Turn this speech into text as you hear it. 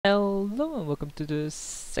Hello and welcome to the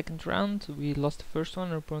second round. We lost the first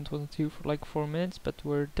one, our opponent was on 2 for like 4 minutes, but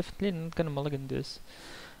we're definitely not gonna mulligan this.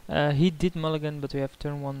 He did mulligan, but we have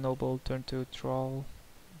turn 1 noble, turn 2 troll,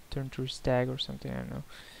 turn 3 stag or something, I don't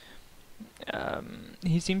know.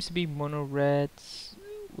 He seems to be mono red,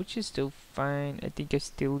 which is still fine. I think I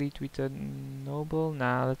still lead with the noble.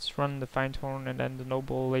 Nah, let's run the find horn and then the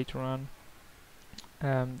noble later on.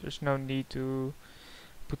 There's no need to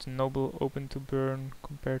put the noble open to burn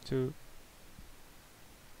compared to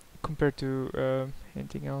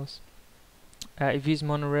anything else. If he's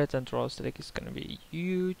mono red, then draw static is gonna be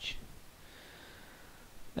huge.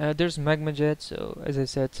 There's magma jet, so as I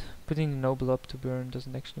said, putting the noble up to burn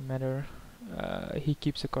doesn't actually matter. He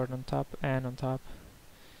keeps a card on top and on top,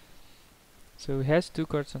 so he has 2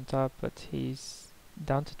 cards on top, but he's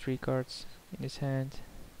down to 3 cards in his hand,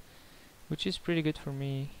 which is pretty good for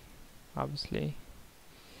me, obviously.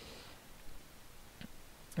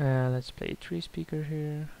 Let's play a 3 speaker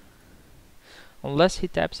here. Unless he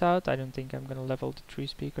taps out, I don't think I'm gonna level the 3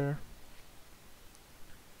 speaker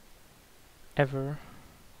ever,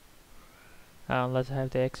 unless I have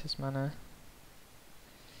the excess mana.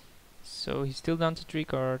 So he's still down to 3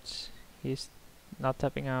 cards. He's not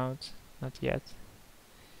tapping out, not yet.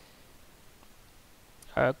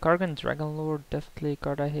 Kargan Dragonlord, definitely a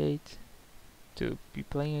card I hate to be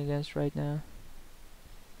playing against right now.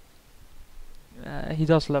 He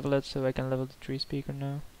does level it, so I can level the 3 speaker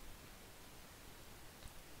now.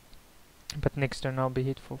 But next turn I'll be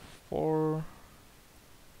hit for 4,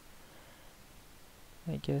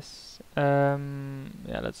 I guess. Yeah,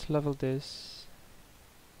 let's level this.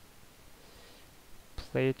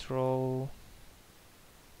 Play a troll.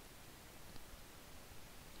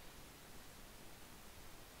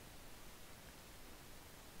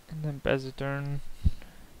 And then pass the turn.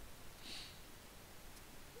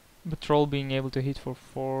 But troll being able to hit for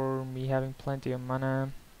 4, me having plenty of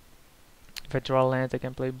mana. If I draw land, I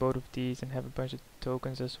can play both of these and have a bunch of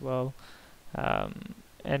tokens as well.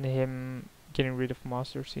 And him getting rid of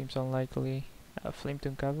monster seems unlikely. Flame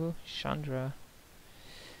Tunkavu, Chandra.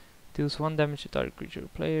 Deals 1 damage to target creature or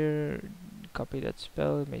player. Copy that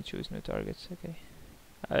spell, may choose new targets. Okay.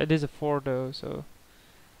 It is a 4 though, so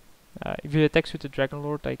if he attacks with the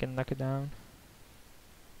Dragonlord, I can knock it down.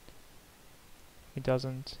 He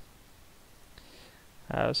doesn't.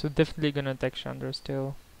 So definitely gonna attack Chandra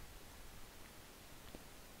still.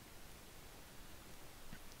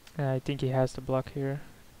 I think he has the block here.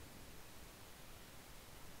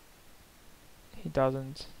 He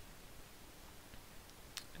doesn't.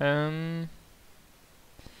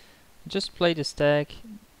 Just play the stack.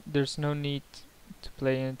 There's no need to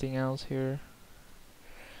play anything else here.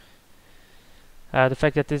 The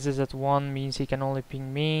fact that this is at 1 means he can only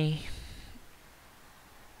ping me.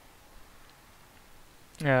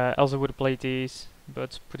 Also would have played these,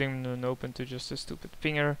 but putting them open to just a stupid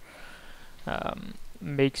pinger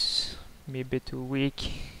makes me a bit too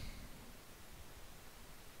weak.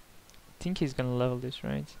 I think he's gonna level this,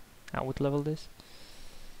 right? I would level this.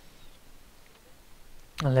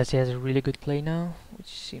 Unless he has a really good play now, which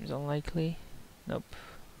seems unlikely. Nope.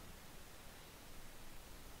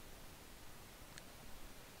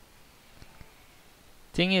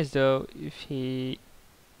 Thing is though, if he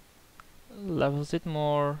levels it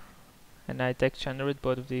more and I attack Chandra with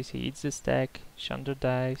both of these, he eats the stack, Chandra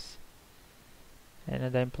dies, and I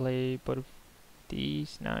then play both of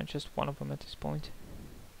these. Nah, just one of them at this point.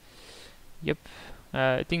 Yep.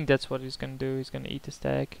 I think that's what he's gonna do. He's gonna eat the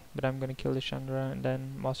stack, but I'm gonna kill the Chandra, and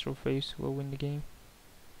then Master of Waves will win the game.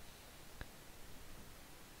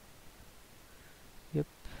 Yep.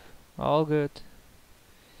 All good.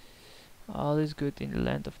 All is good in the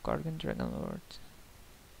land of Kargan Dragonlord.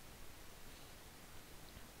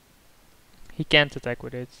 He can't attack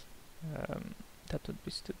with it. That would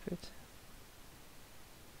be stupid.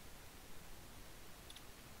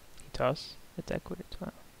 He does attack with it.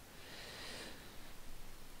 Wow.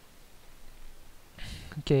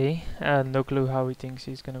 Okay, no clue how he thinks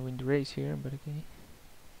he's gonna win the race here, but okay.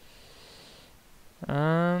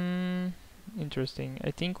 Interesting.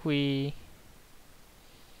 I think we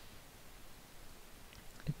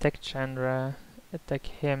attack Chandra, attack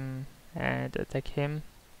him, and attack him,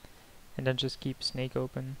 and then just keep Snake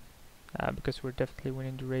open, because we're definitely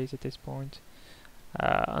winning the race at this point.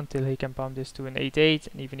 Until he can pump this to an 8-8,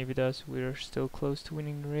 and even if he does, we're still close to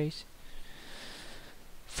winning the race.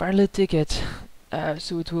 Firelit ticket.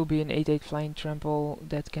 So it will be an 8-8 flying trample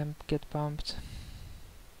that can get pumped.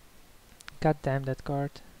 God damn that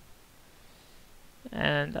card.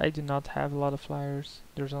 And I do not have a lot of flyers.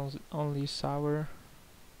 There's only Sour.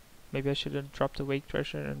 Maybe I should have dropped the Wake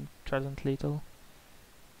Treasure and Trident Lethal.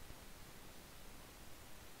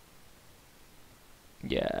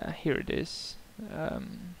 here it is.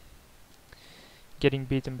 Getting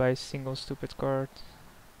beaten by a single stupid card.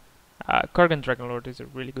 Kargan Dragonlord is a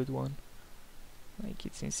really good one. Like,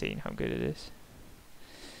 it's insane how good it is.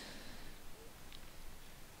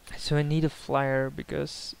 So I need a flyer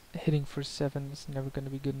because hitting for 7 is never gonna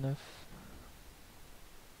be good enough.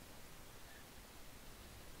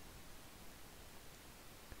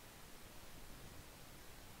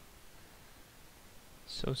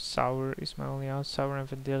 So Sour is my only out. Sour and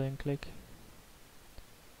Vendilion Click.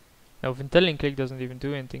 No, Vendilion Click doesn't even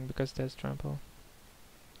do anything because there's Trample.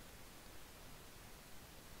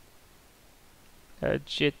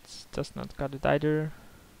 Jit does not got it either.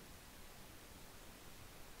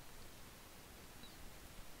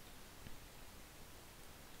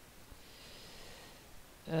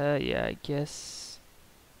 Yeah, I guess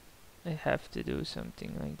I have to do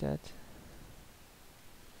something like that.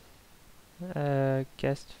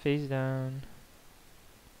 Cast face down.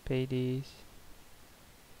 Pay these.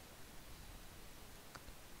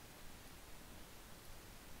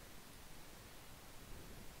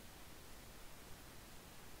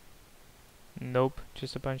 Nope,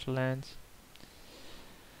 just a bunch of lands.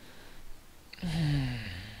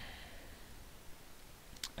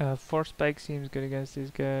 Force Spike seems good against this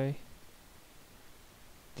guy.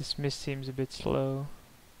 Dismiss seems a bit slow.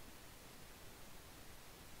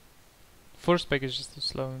 Force Spike is just to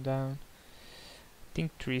slow him down. I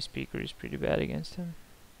think Tree Speaker is pretty bad against him.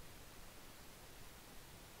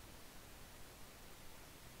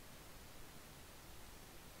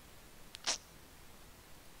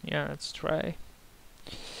 Yeah, let's try.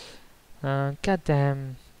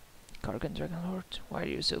 Goddamn, Kargan Dragonlord, why are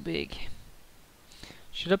you so big?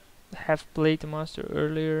 Should have played the master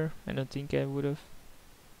earlier. I don't think I would have,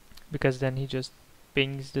 because then he just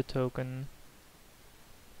pings the token.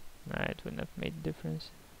 Nah, it wouldn't have made a difference.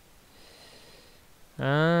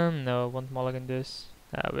 No, I won't mulligan this.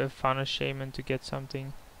 We have found a shaman to get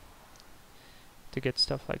something. To get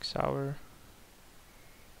stuff like Sour.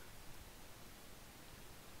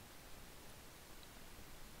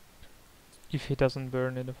 If he doesn't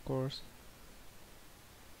burn it, of course.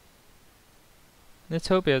 Let's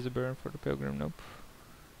hope he has a burn for the Pilgrim. Nope.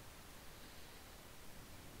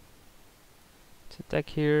 Let's attack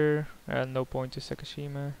here. No point to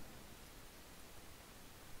Sakashima.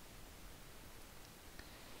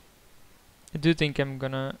 I do think I'm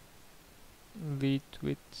gonna lead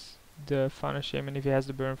with the Fauna Shaman. If he has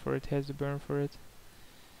the burn for it, he has the burn for it.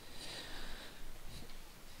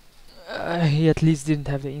 He at least didn't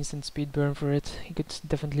have the instant speed burn for it. He could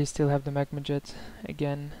definitely still have the Magma Jet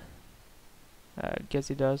again. Guess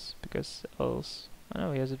he does, because else... Oh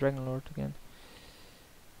no, he has a Dragon Lord again.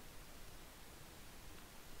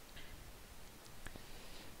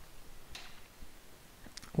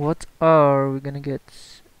 What are we gonna get?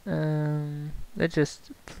 Let's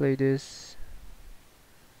just play this.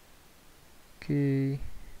 Okay.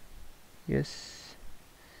 Yes.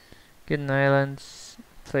 Get an island.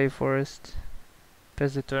 Play forest.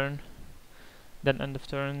 Pass the turn. Then end of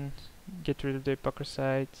turn. Get rid of the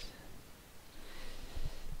Hypocrisite.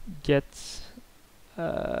 Get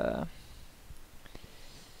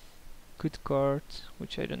good card,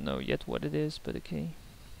 which I don't know yet what it is, but okay.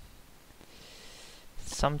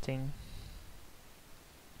 Something.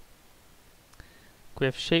 We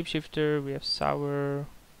have Shapeshifter, we have Sour.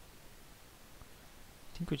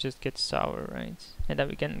 I think we just get Sour, right? And then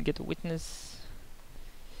we can get a Witness.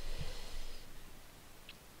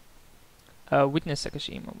 Witness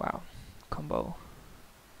Sakashima, wow. Combo.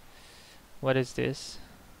 What is this?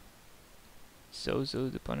 Zozo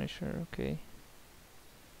the Punisher, okay.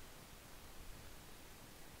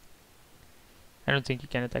 I don't think you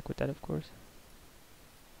can attack with that, of course.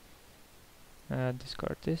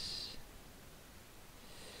 Discard this.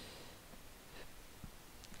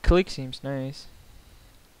 Click seems nice.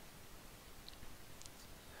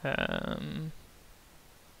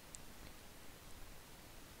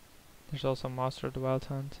 There's also Master of the Wild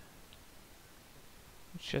Hunt,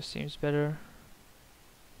 which just seems better.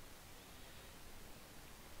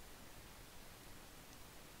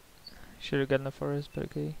 Should have gotten a forest, but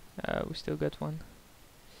okay. We still got one.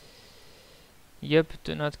 Yep,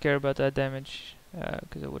 do not care about that damage,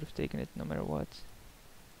 because I would have taken it no matter what.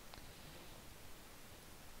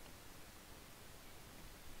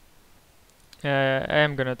 I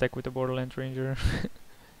am gonna attack with the Borderland Ranger.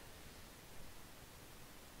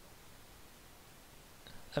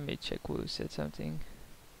 Let me check who said something.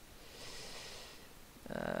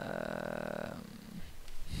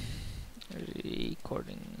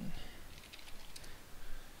 Recording.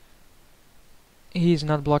 He's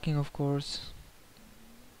not blocking, of course.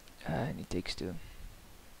 And he takes 2.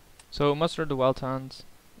 So muster the Wild Hunt.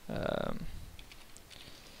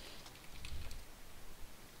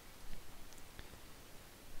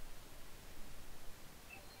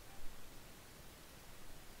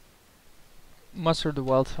 Muster the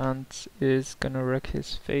Wild Hunt is gonna wreck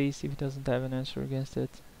his face if he doesn't have an answer against it.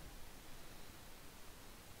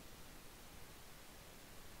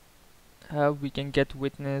 We can get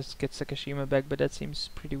Witness, get Sakashima back, but that seems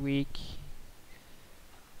pretty weak.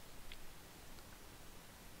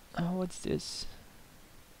 Oh, what's this?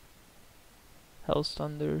 Hell's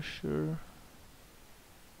Thunder, sure.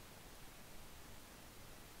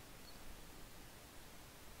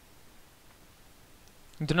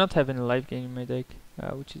 I do not have any life gain in my deck,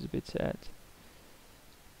 which is a bit sad.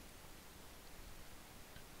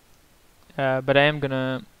 But I am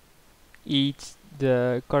gonna eat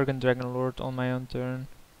the Kargan Dragon Lord on my own turn.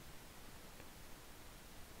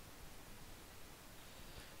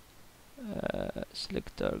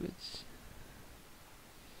 Select targets.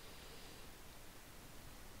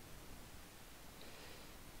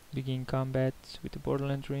 Begin combat with the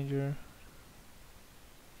Borderland Ranger.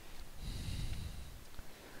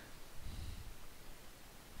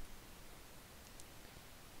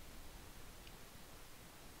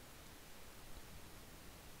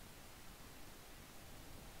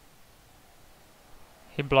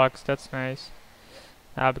 He blocks, that's nice.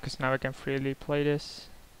 Because now I can freely play this.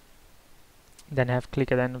 Then have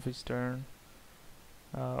click at the end of his turn.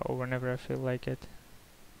 Or whenever I feel like it.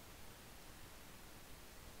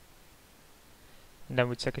 And then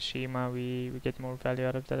with Sakashima we get more value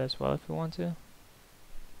out of that as well if we want to.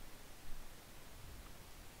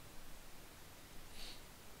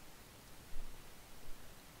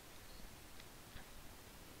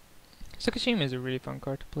 Sakashima is a really fun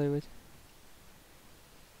card to play with.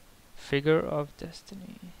 Figure of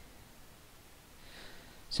Destiny.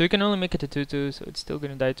 So you can only make it a 2/2, so it's still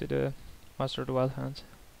gonna die to the Master of the Wild Hunt.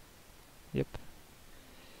 Yep.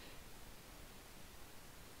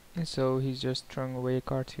 And so he's just throwing away a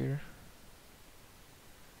card here.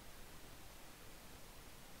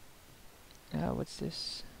 What's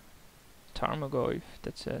this? Tarmogoyf,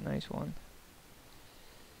 that's a nice one.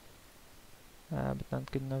 But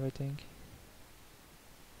not good enough, I think.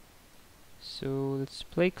 So let's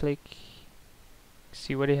play click,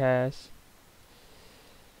 see what he has.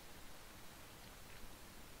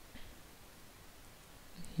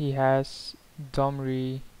 He has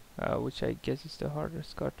Domri, which I guess is the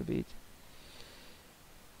hardest card to beat.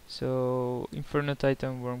 So Inferno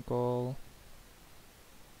Titan, Wormcall.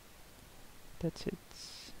 That's it.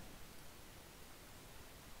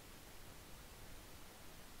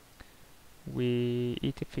 We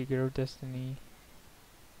eat a Figure of Destiny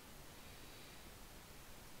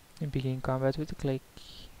and begin combat with a click.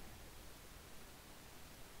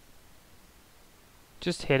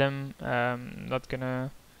 Just hit him. Not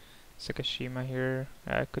gonna Sakashima here.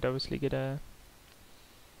 Could obviously get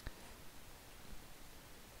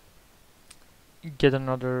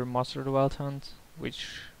another Master of the Wild Hunt,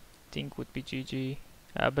 which I think would be GG.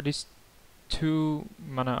 But he's 2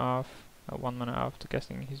 mana off, 1 mana off to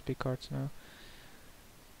casting his big cards now.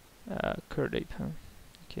 Curd Ape, huh?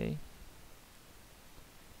 Okay.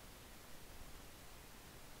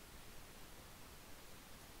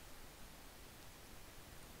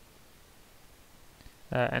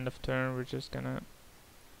 End of turn, we're just gonna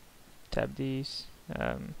tap these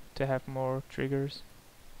to have more triggers.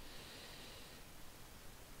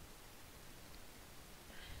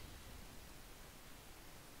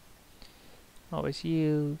 Always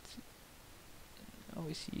yield.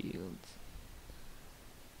 Always yield.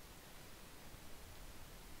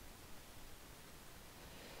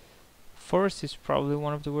 Forest is probably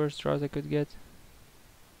one of the worst draws I could get.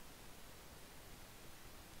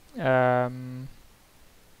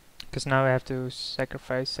 Because now I have to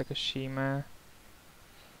sacrifice Sakashima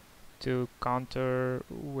to counter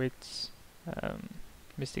with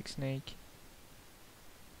Mystic Snake.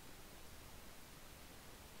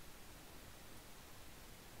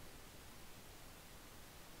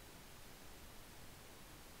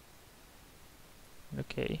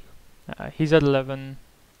 Okay, he's at 11.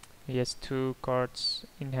 He has 2 cards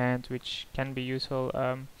in hand which can be useful.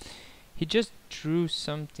 He just drew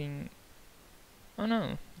something. Oh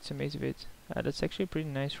no, it's a Maze Bit. That's actually pretty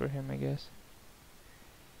nice for him, I guess.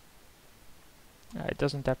 It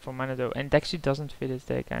doesn't tap for mana though, and it actually doesn't fit his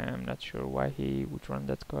deck. I'm not sure why he would run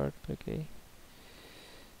that card, but okay.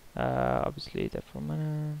 Obviously tap for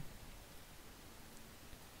mana.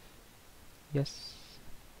 Yes.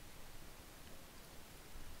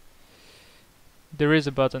 There is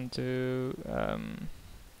a button to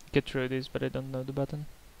get through this, but I don't know the button.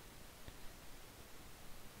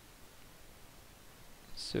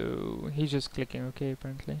 So he's just clicking OK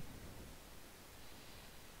apparently.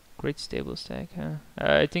 Great stable stack, huh?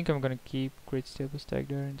 I think I'm gonna keep great stable stack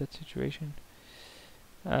there in that situation.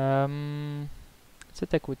 Let's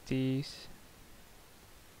attack with these.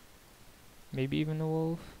 Maybe even a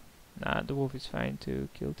wolf. Nah, the wolf is fine to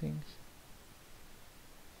kill things.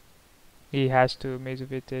 He has to maze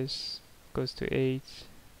of it this. Goes to 8.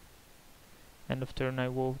 End of turn I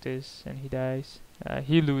wolf this and he dies.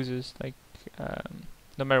 He loses, like,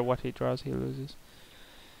 no matter what he draws, he loses.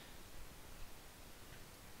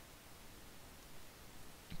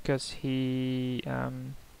 Because he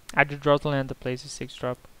either draws the land that plays a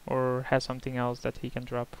 6-drop or has something else that he can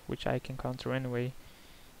drop, which I can counter anyway.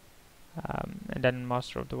 And then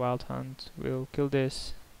Master of the Wild Hunt will kill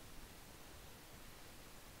this.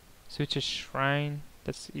 Switch a Shrine,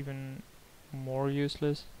 that's even more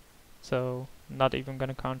useless. So, not even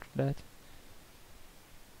gonna counter that.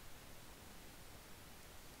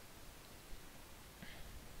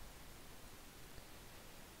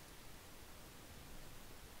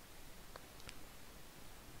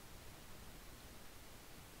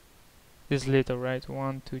 This is little, right?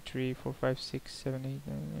 1, 2, 3, 4, 5, 6, 7, 8, 9,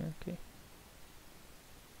 yeah, okay.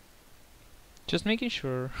 Just making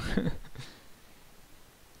sure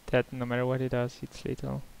that no matter what he does, it's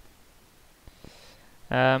lethal.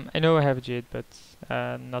 I know I have a Jit, but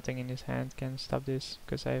nothing in his hand can stop this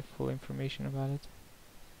because I have full information about it.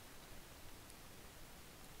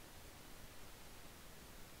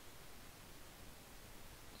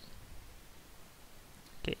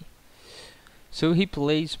 Okay. So he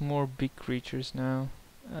plays more big creatures now,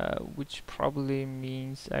 which probably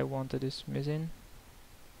means I want to dismiss him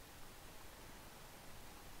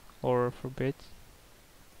or forbid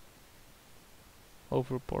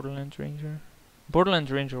over Borderland Ranger. Borderland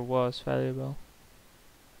Ranger was valuable.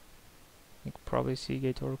 You could probably see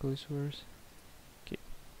Gate Oracle is worse. Okay.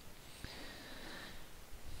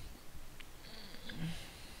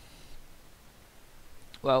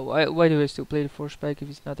 Well, why do I still play the Force Spike if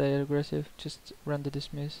it's not that aggressive? Just run the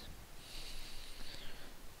dismiss.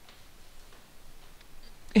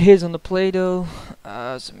 He's on the play though,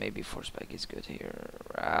 so maybe Force Spike is good here.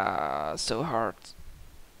 So hard.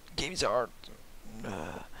 Game's hard.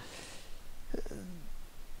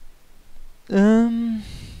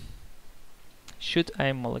 Should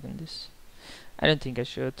I mulligan this? I don't think I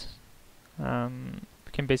should.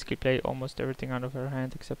 We can basically play almost everything out of our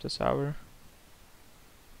hand except a sour.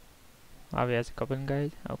 Avi has a Goblin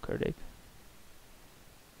Guide. Oh, Curd Ape.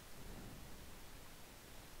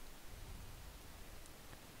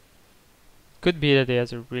 Could be that he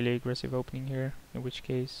has a really aggressive opening here, in which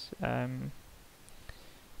case I'm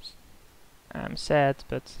sad,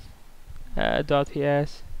 but I doubt he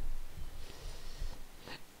has.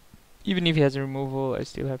 Even if he has a removal, I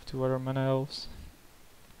still have 2 other mana elves.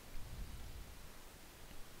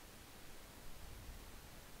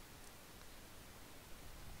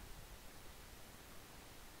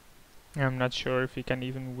 I'm not sure if he can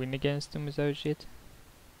even win against him without shit.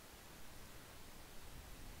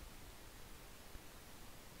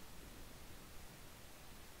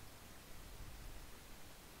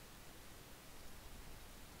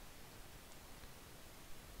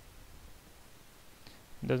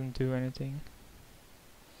 Doesn't do anything.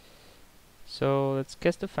 So let's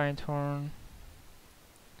cast the Findhorn.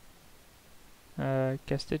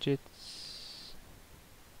 Cast the Jits.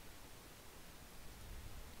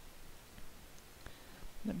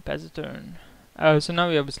 Then pass the turn. So now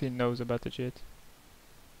he obviously knows about the Jit.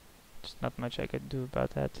 There's not much I can do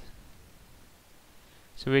about that.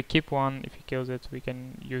 So we keep one. If he kills it, we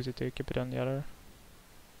can use it to keep it on the other.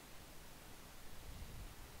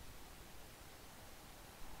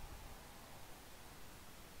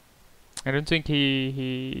 I don't think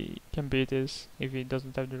he can beat this if he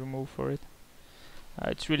doesn't have the remove for it.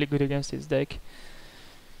 It's really good against his deck.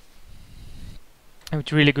 And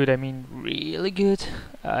with really good, I mean really good.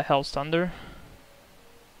 Hell's Thunder.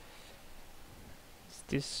 Is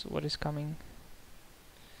this what is coming?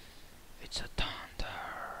 It's a thunder.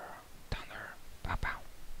 Thunder. Pow pow.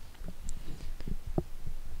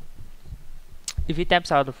 If he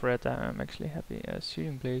taps out of red, I'm actually happy.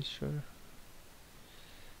 Shooting Blaze, sure.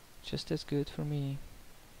 Just as good for me.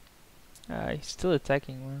 He's still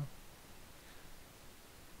attacking well.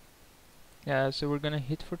 Yeah, so we're gonna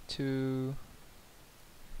hit for 2.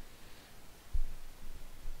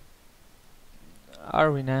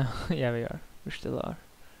 Are we now? Yeah, we are. We still are.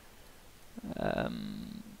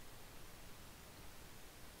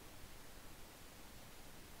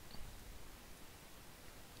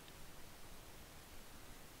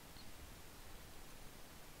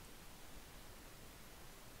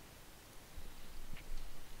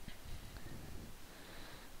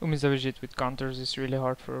 Misjudging with counters is really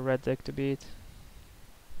hard for a red deck to beat.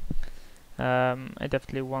 I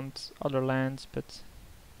definitely want other lands, but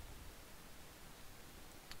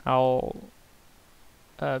I'll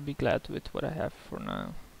be glad with what I have for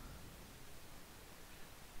now.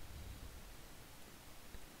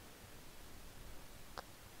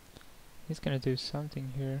 He's gonna do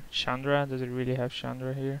something here. Chandra, does it really have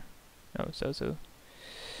Chandra here? No, so.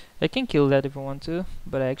 I can kill that if I want to,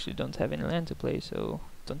 but I actually don't have any land to play, so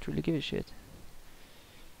don't really give a shit.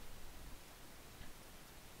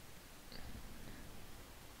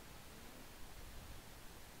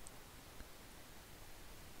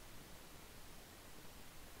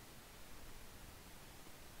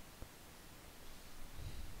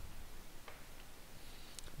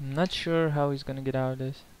 I'm not sure how he's gonna get out of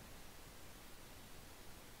this.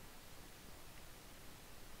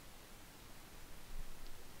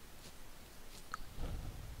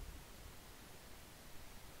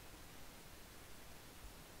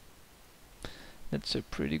 That's a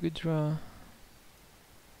pretty good draw.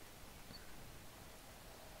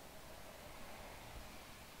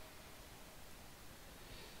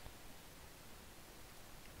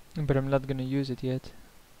 But I'm not gonna use it yet.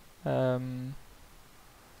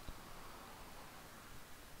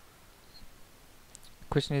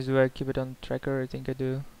 Question is, do I keep it on tracker? I think I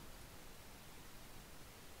do.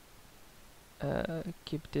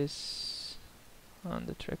 Keep this on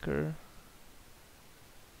the tracker.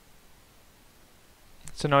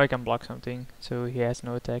 So now I can block something, so he has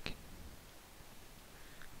no attack.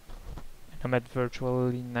 And I'm at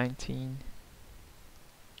virtually 19.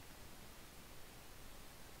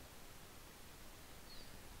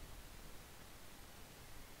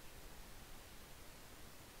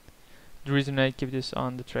 The reason I keep this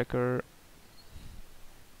on the tracker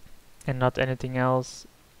and not anything else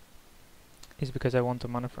is because I want the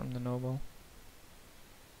mana from the noble.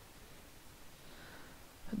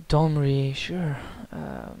 Domri, sure.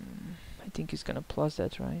 I think he's gonna plus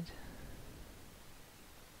that, right?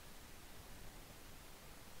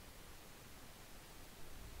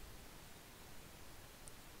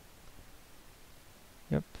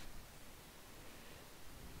 Yep.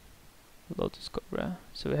 Lotus Cobra.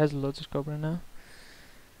 So it has Lotus Cobra now.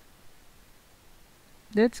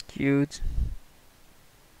 That's cute.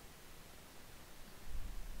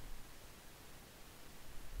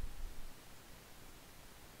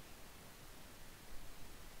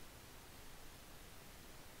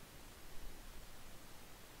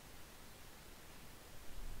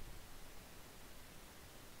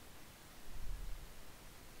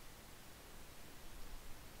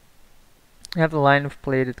 I have a line of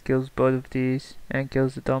play that kills both of these and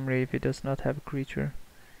kills the Domri if it does not have a creature.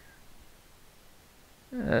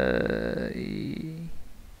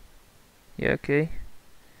 Yeah, okay.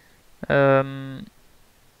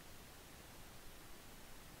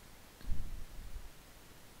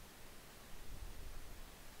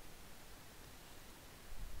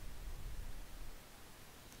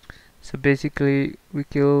 So basically we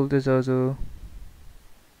kill the Zozo.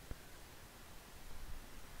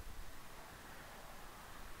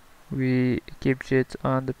 We keep Jit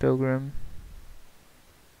on the Pilgrim.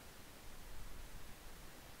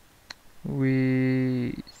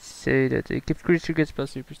 We say that a gift creature gets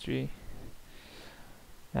 +3/+3.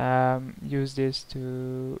 Use this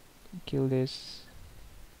to kill this.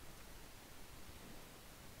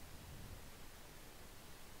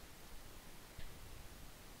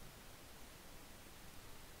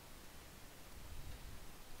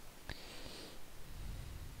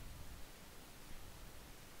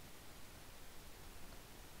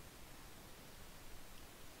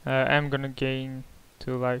 I'm gonna gain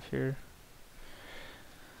 2 life here.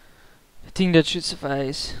 I think that should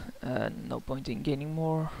suffice. No point in gaining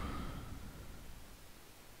more.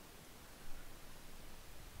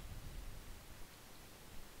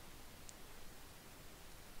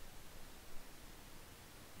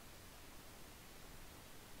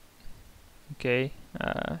 Okay,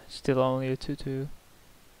 still only a 2/2,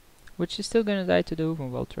 which is still gonna die to the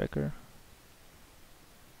Ovenwell tracker.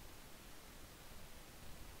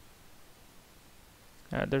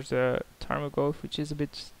 There's a Tarmogoyf, which is a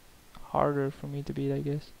bit harder for me to beat, I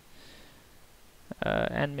guess.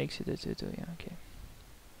 And makes it a 2/2, yeah, okay.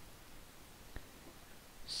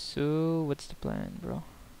 So, what's the plan, bro?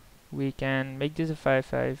 We can make this a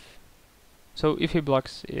 5/5. So, if he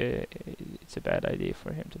blocks, it's a bad idea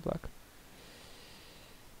for him to block.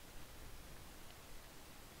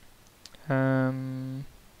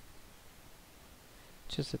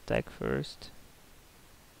 Just attack first.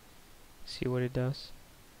 See what it does.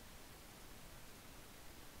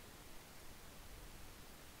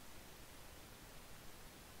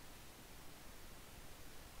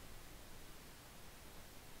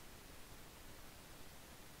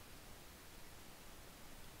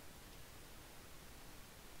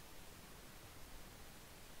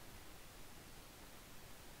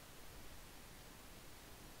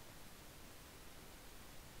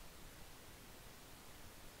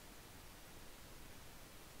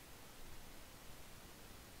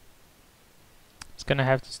 It's gonna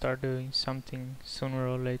have to start doing something sooner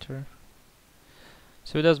or later.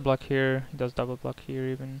 So he does block here, he does double block here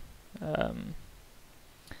even.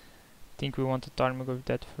 Think we want to Tarmog with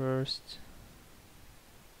that first.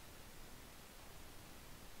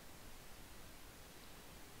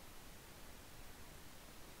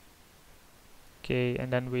 Okay,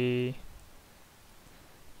 and then we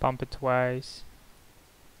pump it twice,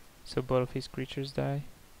 so both of his creatures die.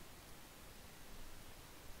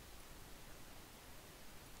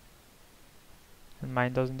 And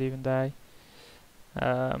mine doesn't even die.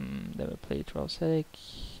 Then we play Trollsec.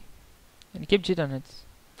 And keep Jit on it.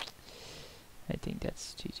 I think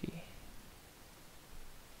that's GG.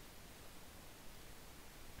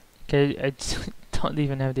 Okay, I don't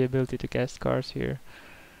even have the ability to cast cards here.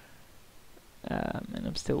 And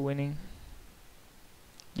I'm still winning.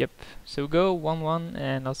 Yep, so go 1-1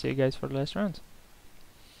 and I'll see you guys for the last round.